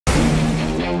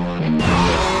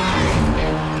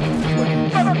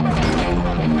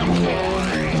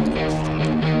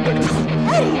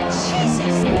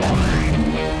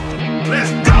Let's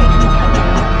go!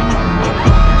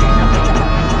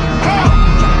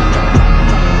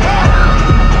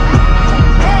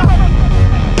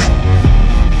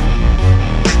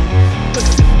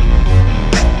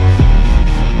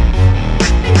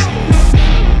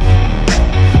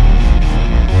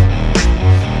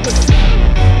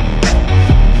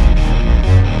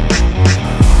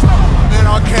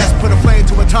 Anarchists put a flame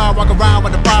to a tar, walk around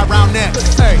with a 5-round neck.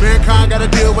 Hey, mankind gotta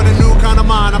deal with a new kind of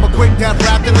mind. I'm a quick death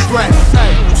wrapped in a threat.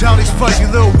 Hey, tell these fuzzy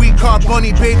little weak car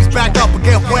bunny babies back up and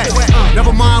get wet.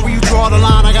 Never mind where you draw the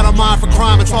line. I got a mind for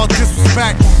crime, it's all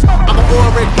disrespect. I'm a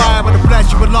erect fire with a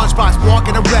flesh, you a lunchbox,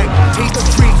 walking erect. Taste the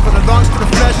treats from the lungs to the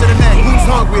flesh of the neck. Who's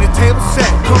hungry? The table's set.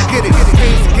 Come get it.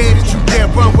 Game's the game that you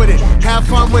can't run with it. Have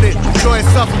fun with it. Enjoy and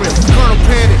suffering. Kernel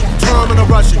panic. Terminal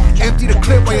rushin. Empty the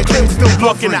clip while your dreams still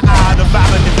Look in buffering. the eye of the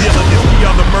violent and villainous. We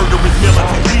are the murderous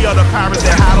militants. We are the pirates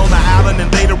that hide on the island and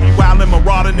later we wildin',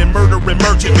 marauding and murdering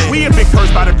merchantmen. We have been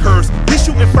cursed by the curse. We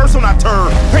shooting first on our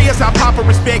turf. Pay us our proper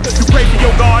respect. You pray for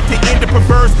your God to end the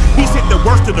perverse. He sent the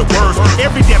worst of the worst.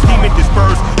 Every death demon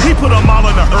dispersed. We put them all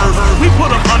on the earth. We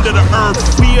put them under the earth.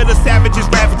 We are the savages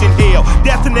ravaging hell.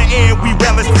 Death in the end, we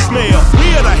relish the smell. We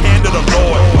are the hand of the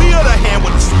Lord. We are the hand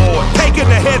with the sword. Taking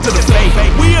the head to the faith.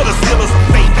 We are the sealers of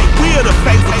faith. We are the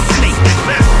faith of the snake.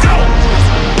 Let's go!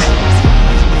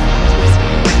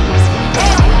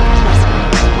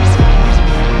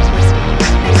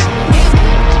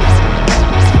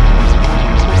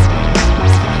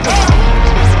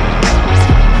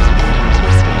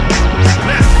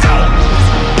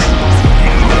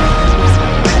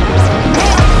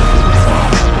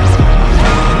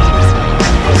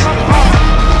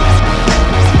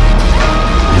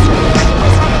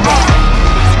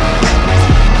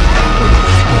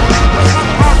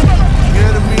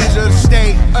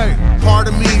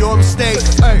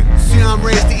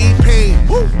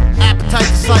 Appetite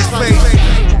to slice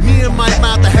face. Me and Mike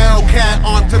mount the Hellcat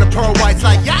onto the pearl whites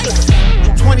like yikes.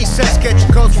 20 cents get your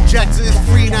ghost rejected. It's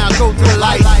free now, go to the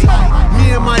light.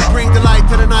 Me and Mike bring the light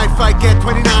to the knife fight. Get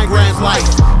 29 grams light.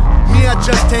 Me, I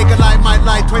just take a light, might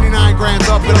light 29 grams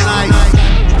up in the night.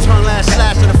 Turn last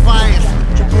slash of defiance.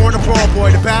 Born a brawl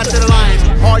boy, the best of the lions.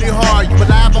 Hardy hard, you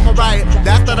alive, I'm a riot.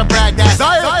 That's not a brag, that's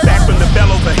back from the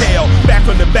bellows of hell. Back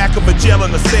from the back of a jail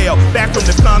in a cell. Back from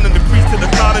the con and the crease to the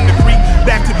con and the creek.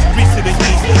 Back to the streets of the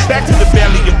east. Back to the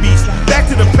belly of beast. Back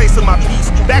to the place of my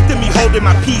peace. Back to me holding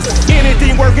my peace.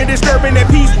 Anything working, disturbing that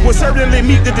peace will certainly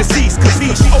meet the deceased. Cause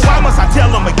oh, why must I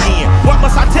tell them again? What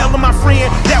must I tell them, my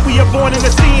friend? That we are born in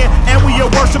a sin and we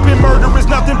are worshiping murder is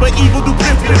nothing but evil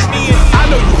duplicative men. I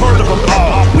know you heard of them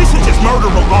all. We should just murder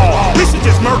them all. We should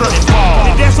just murder and fall.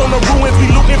 And dance